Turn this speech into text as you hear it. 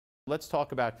let's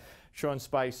talk about Sean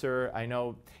Spicer. I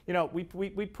know, we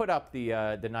put up the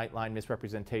Nightline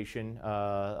misrepresentation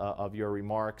of your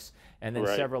remarks, and then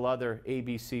several other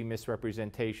ABC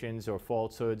misrepresentations or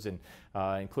falsehoods, and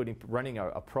including running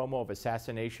a promo of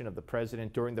assassination of the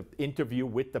president during the interview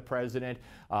with the president,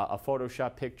 a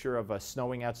Photoshop picture of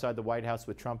snowing outside the White House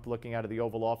with Trump looking out of the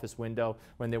Oval Office window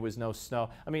when there was no snow.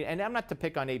 I mean, and I'm not to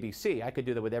pick on ABC. I could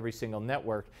do that with every single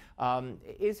network.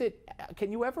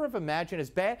 Can you ever have imagined as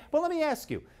bad? Well, let me ask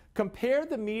you. Compare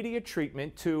the media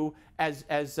treatment to, as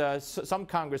some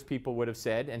Congress people would have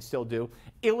said, and still do,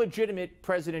 illegitimate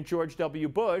President George W.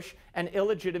 Bush and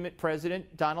illegitimate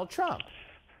President Donald Trump.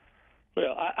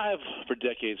 Well, I've for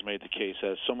decades made the case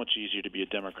that it's so much easier to be a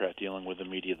Democrat dealing with the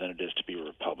media than it is to be a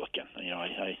Republican.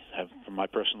 I have, from my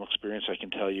personal experience, I can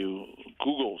tell you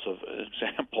Googles of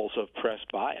examples of press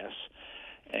bias,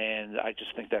 and I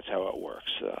just think that's how it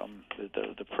works.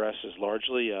 The press is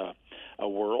largely a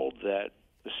world that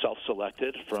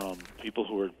self-selected from people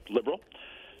who are liberal,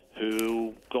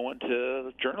 who go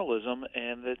into journalism,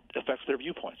 and it affects their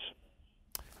viewpoints.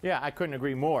 Yeah, I couldn't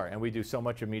agree more, and we do so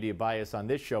much of media bias on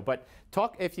this show. But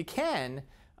talk, if you can,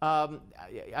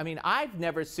 I mean, I've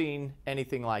never seen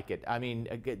anything like it. I mean,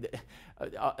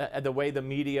 the way the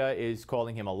media is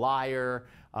calling him a liar,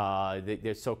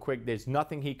 they're so quick. There's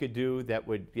nothing he could do that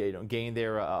would gain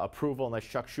their approval unless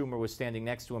Chuck Schumer was standing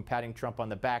next to him, patting Trump on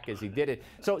the back as he did it.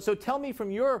 So tell me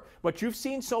from what you've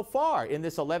seen so far in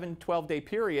this 11, 12-day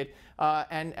period,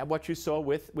 and what you saw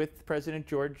with President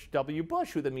George W.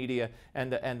 Bush, who the media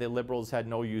and the liberals had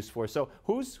no use for. So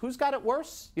who's got it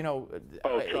worse?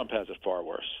 Trump has it far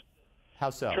worse. How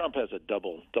so? Trump has a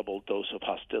double dose of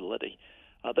hostility.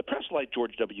 The press liked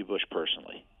George W. Bush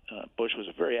personally. Bush was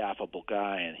a very affable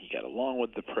guy, and he got along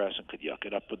with the press and could yuck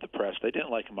it up with the press. They didn't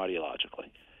like him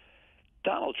ideologically.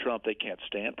 Donald Trump, they can't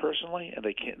stand personally, and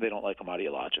they don't like him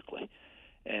ideologically.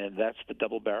 And that's the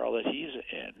double barrel that he's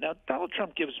in. Now, Donald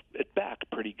Trump gives it back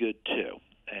pretty good, too.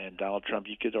 And Donald Trump,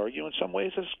 you could argue, in some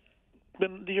ways has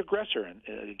been the aggressor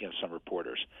against some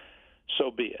reporters.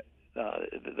 So be it.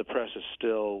 The press has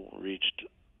still reached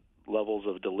levels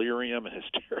of delirium and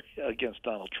hysteria against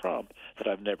Donald Trump that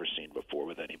I've never seen before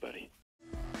with anybody.